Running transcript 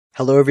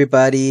Hello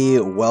everybody,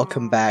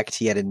 welcome back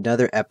to yet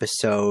another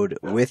episode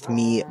with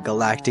me,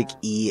 Galactic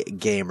E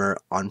Gamer,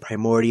 on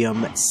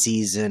Primordium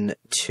Season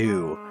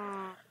 2.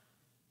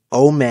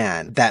 Oh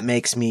man, that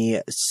makes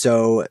me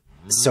so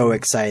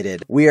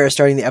excited. We are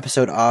starting the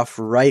episode off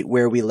right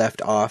where we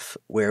left off,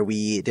 where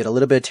we did a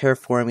little bit of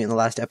terraforming in the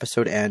last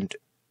episode, and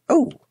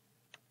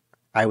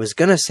I was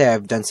gonna say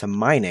I've done some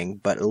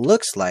mining, but it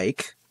looks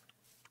like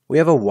we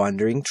have a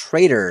wandering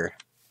trader.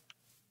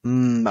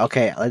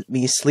 Okay, let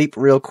me sleep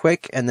real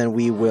quick, and then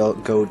we will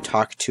go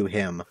talk to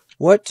him.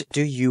 What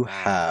do you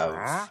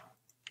have?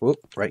 Whoop,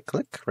 right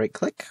click.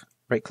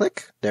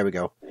 There we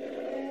go.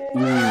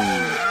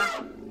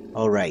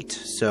 Alright,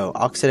 so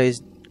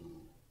oxidized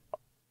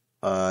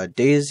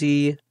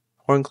daisy,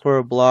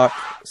 hornchlorer block,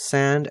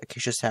 sand,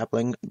 acacia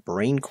sapling,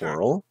 brain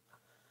coral,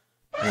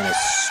 and a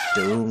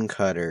stone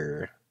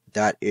cutter.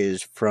 That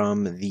is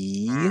from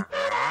the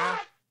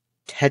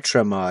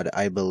Tetramod,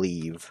 I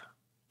believe.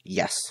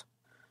 Yes.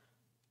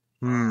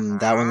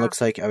 That one looks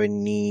like I would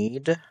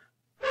need...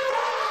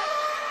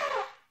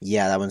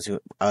 Yeah, that one's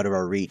out of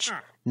our reach.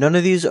 None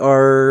of these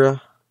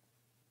are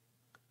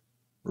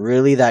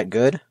really that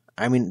good.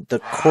 I mean, the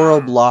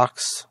coral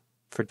blocks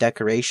for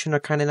decoration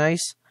are kind of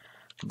nice,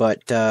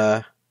 but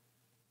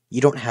you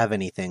don't have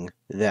anything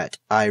that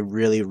I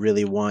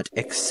really want,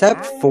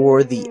 except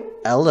for the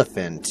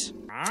elephant.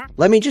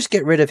 Let me just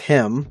get rid of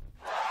him,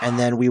 and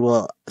then we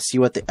will see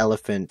what the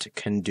elephant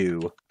can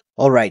do.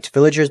 Alright,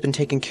 villager has been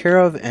taken care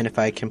of, and if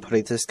I can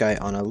put this guy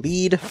on a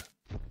lead,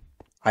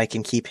 I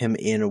can keep him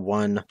in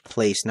one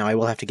place. Now I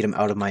will have to get him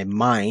out of my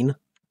mine,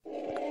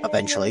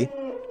 eventually.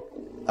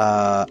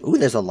 Ooh,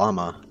 there's a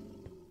llama.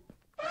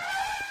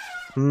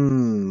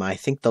 I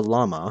think the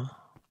llama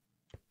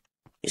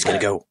is gonna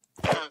go.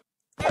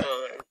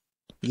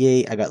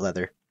 Yay, I got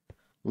leather.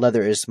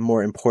 Leather is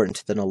more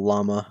important than a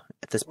llama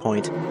at this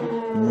point.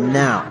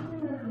 Now,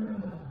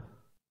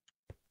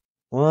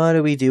 what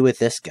do we do with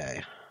this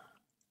guy?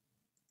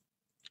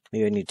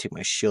 Maybe I need to take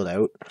my shield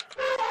out.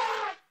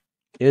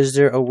 Is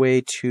there a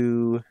way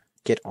to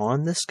get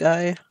on this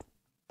guy?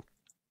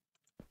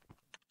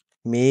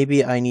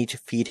 Maybe I need to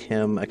feed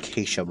him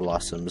acacia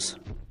blossoms.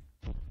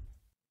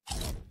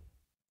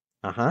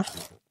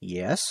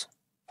 Yes.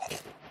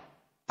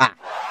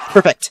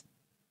 Perfect!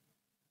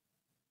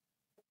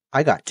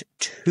 I got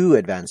 2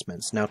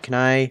 advancements. Now can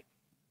I...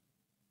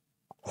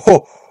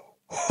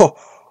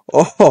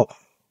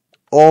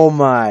 Oh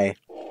my!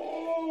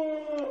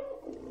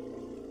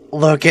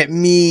 Look at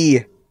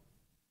me!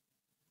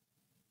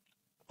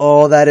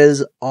 Oh, that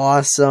is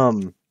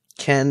awesome.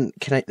 Can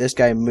this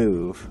guy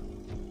move?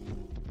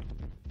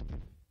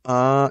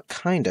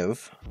 Kind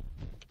of.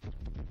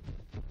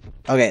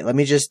 Okay, let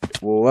me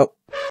just... Whoa.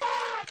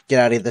 Get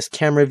out of this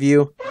camera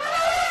view.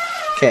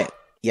 Okay.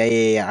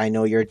 Yeah, I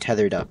know you're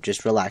tethered up.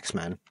 Just relax,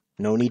 man.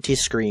 No need to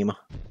scream.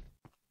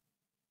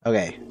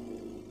 Okay.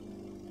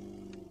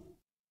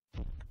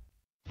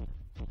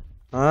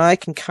 I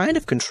can kind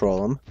of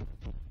control him.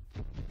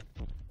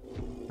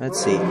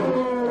 Let's see.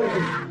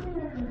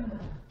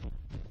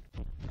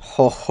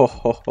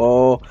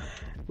 Ho.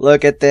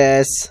 Look at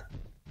this.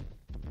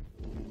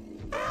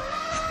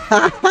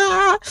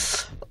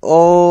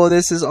 Oh,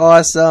 this is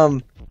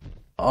awesome.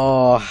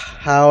 Oh,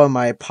 how am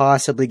I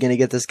possibly going to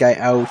get this guy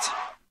out?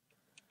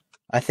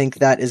 I think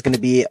that is going to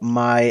be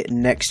my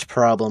next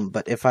problem.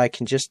 But if I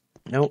can just...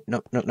 Nope.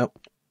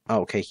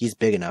 Oh, okay, he's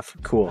big enough.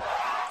 Cool.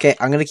 Okay,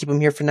 I'm going to keep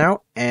him here for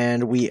now.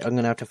 And I'm going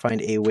to have to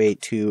find a way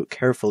to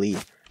carefully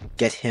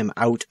get him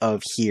out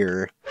of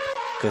here,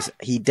 because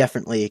he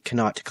definitely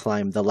cannot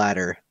climb the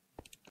ladder.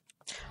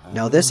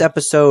 Now this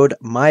episode,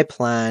 my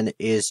plan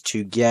is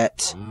to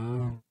get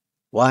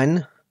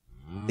 1,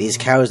 these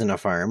cows in a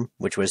farm,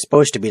 which was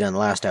supposed to be done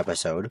last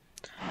episode.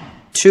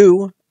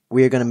 2,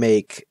 we are going to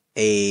make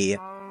a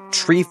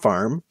tree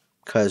farm,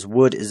 because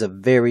wood is a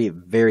very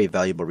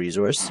valuable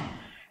resource.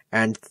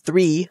 And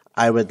 3,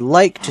 I would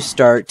like to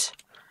start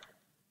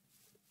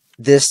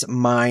this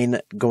mine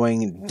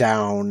going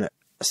down.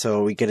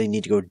 So we're gonna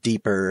need to go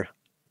deeper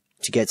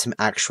to get some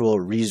actual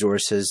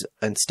resources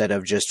instead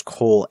of just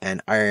coal and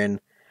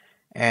iron.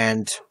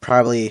 And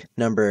probably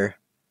number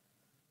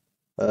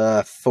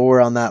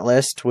 4 on that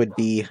list would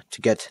be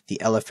to get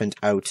the elephant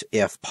out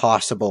if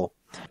possible.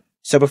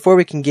 So before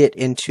we can get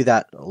into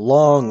that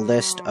long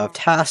list of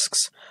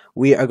tasks,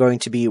 we are going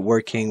to be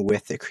working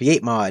with the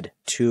create mod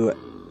to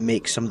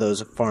make some of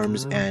those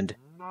farms and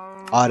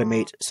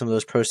automate some of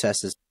those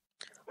processes.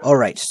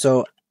 Alright,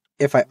 so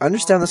if I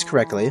understand this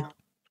correctly,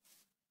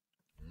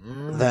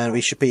 then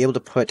we should be able to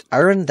put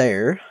iron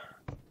there,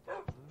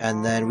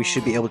 and then we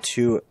should be able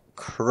to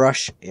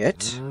crush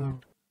it.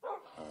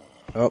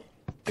 Oh,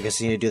 I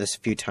guess I need to do this a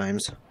few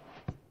times.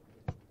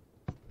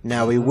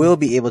 Now we will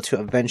be able to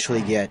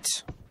eventually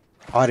get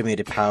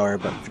automated power,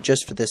 but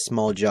just for this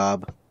small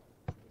job,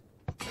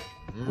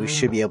 we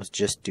should be able to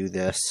just do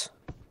this.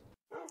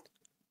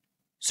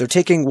 So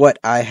taking what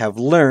I have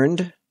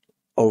learned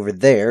over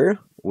there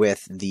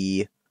with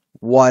the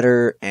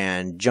water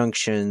and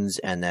junctions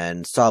and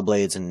then saw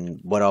blades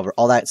and whatever,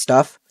 all that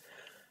stuff,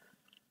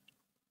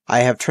 I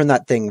have turned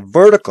that thing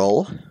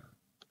vertical,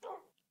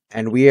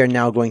 and we are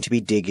now going to be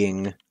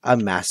digging a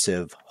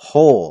massive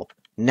hole.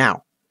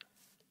 Now,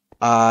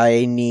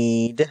 I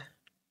need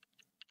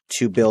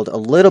to build a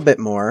little bit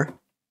more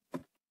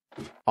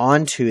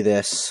onto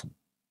this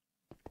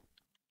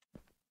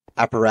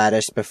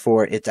apparatus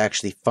before it's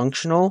actually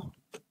functional.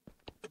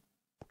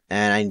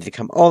 And I need to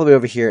come all the way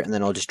over here, and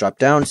then I'll just drop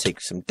down,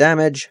 take some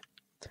damage.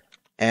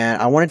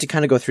 And I wanted to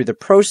kind of go through the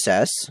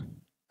process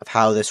of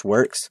how this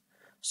works.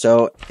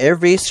 So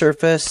every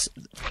surface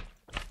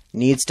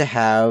needs to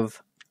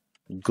have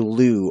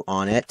glue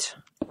on it.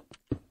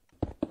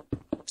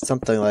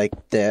 Something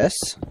like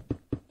this.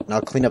 And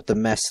I'll clean up the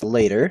mess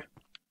later.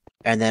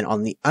 And then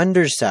on the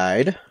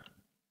underside,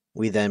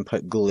 we then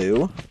put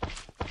glue.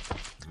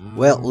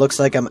 Well, looks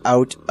like I'm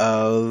out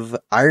of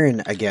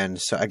iron again,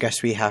 so I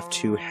guess we have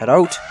to head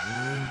out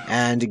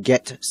and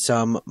get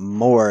some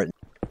more.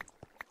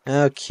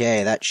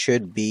 Okay, that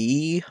should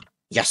be...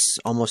 Yes,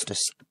 almost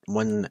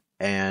one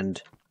and...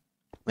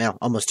 Well,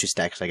 almost 2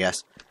 stacks, I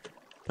guess.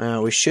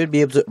 We should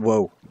be able to...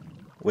 Whoa.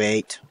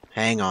 Wait.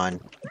 Hang on.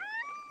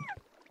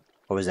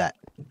 What was that?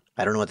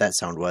 I don't know what that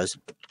sound was.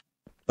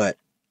 But...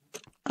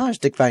 Oh, it's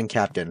Dick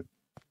Captain.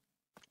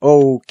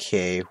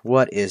 Okay,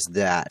 what is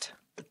that?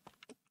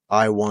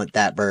 I want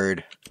that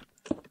bird.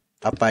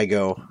 Up I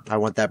go. I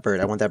want that bird.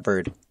 I want that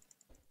bird.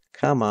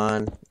 Come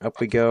on. Up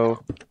we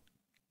go.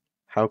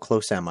 How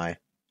close am I?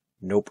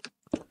 Nope.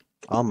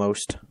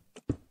 Almost.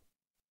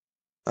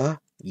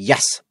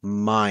 Yes!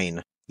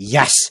 Mine.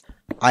 Yes!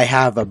 I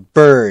have a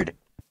bird.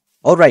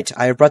 Alright,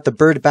 I have brought the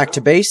bird back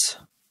to base.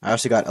 I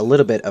also got a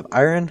little bit of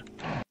iron.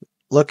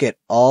 Look at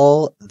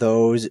all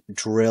those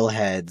drill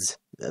heads.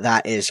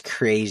 That is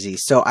crazy.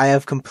 So I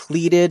have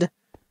completed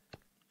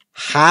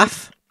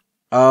half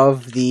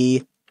of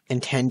the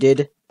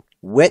intended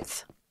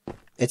width.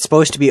 It's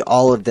supposed to be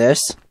all of this,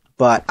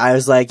 but I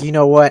was like, you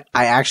know what?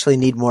 I actually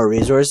need more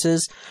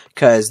resources,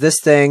 because this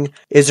thing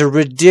is a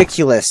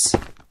ridiculous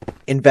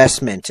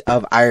investment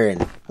of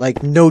iron.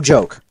 Like, no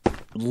joke.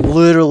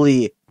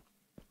 Literally,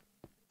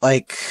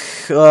 like,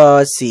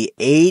 let's see,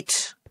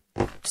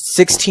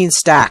 16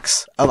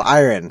 stacks of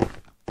iron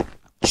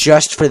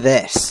just for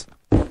this.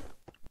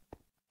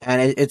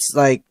 And it's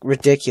like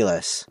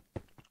ridiculous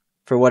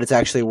for what it's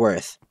actually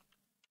worth.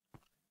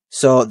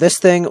 So this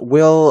thing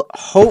will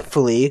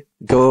hopefully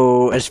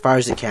go as far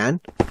as it can,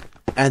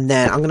 and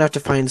then I'm going to have to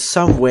find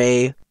some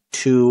way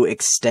to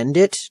extend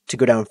it to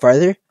go down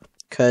farther,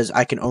 because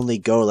I can only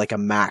go like a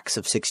max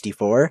of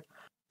 64.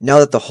 Now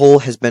that the hole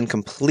has been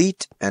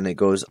complete, and it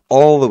goes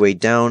all the way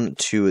down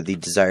to the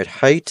desired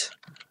height,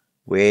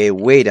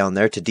 way down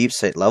there to deep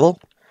slate level,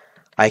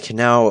 I can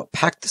now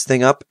pack this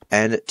thing up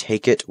and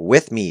take it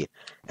with me.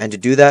 And to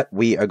do that,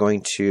 we are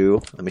going to,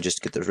 let me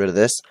just get rid of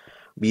this,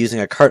 we'll be using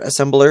a cart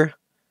assembler.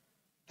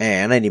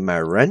 And I need my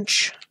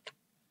wrench,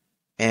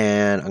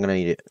 and I'm going to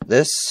need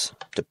this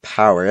to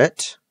power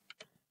it,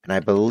 and I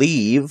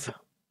believe,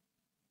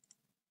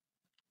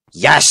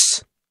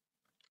 yes!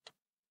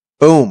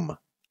 Boom!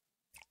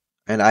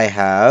 And I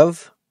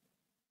have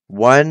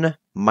one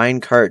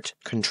minecart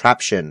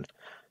contraption,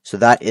 so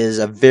that is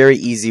a very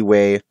easy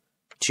way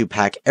to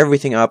pack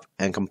everything up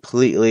and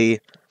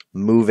completely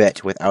move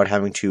it without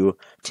having to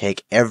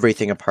take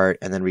everything apart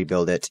and then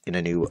rebuild it in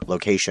a new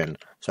location.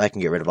 So I can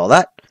get rid of all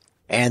that.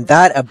 And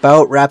that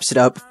about wraps it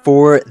up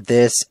for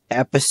this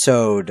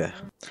episode.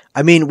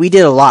 I mean, we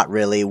did a lot,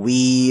 really.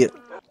 We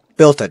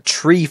built a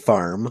tree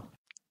farm,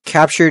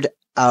 captured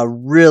a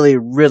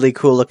really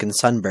cool looking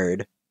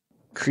sunbird,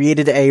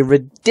 created a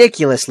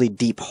ridiculously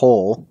deep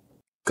hole,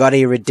 got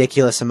a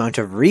ridiculous amount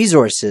of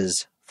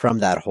resources from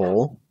that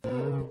hole,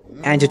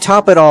 and to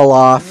top it all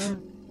off,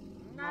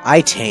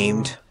 I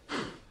tamed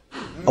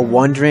a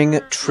wandering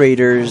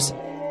trader's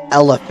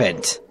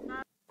elephant.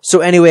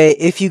 So anyway,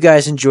 if you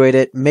guys enjoyed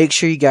it, make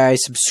sure you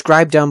guys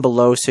subscribe down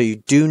below so you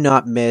do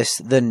not miss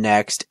the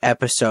next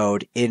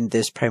episode in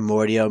this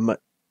Primordium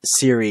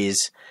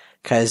series.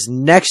 Because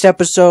next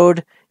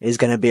episode is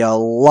going to be a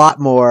lot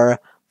more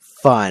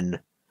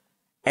fun.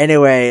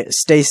 Anyway,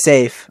 stay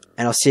safe,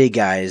 and I'll see you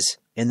guys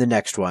in the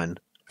next one.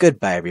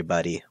 Goodbye,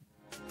 everybody.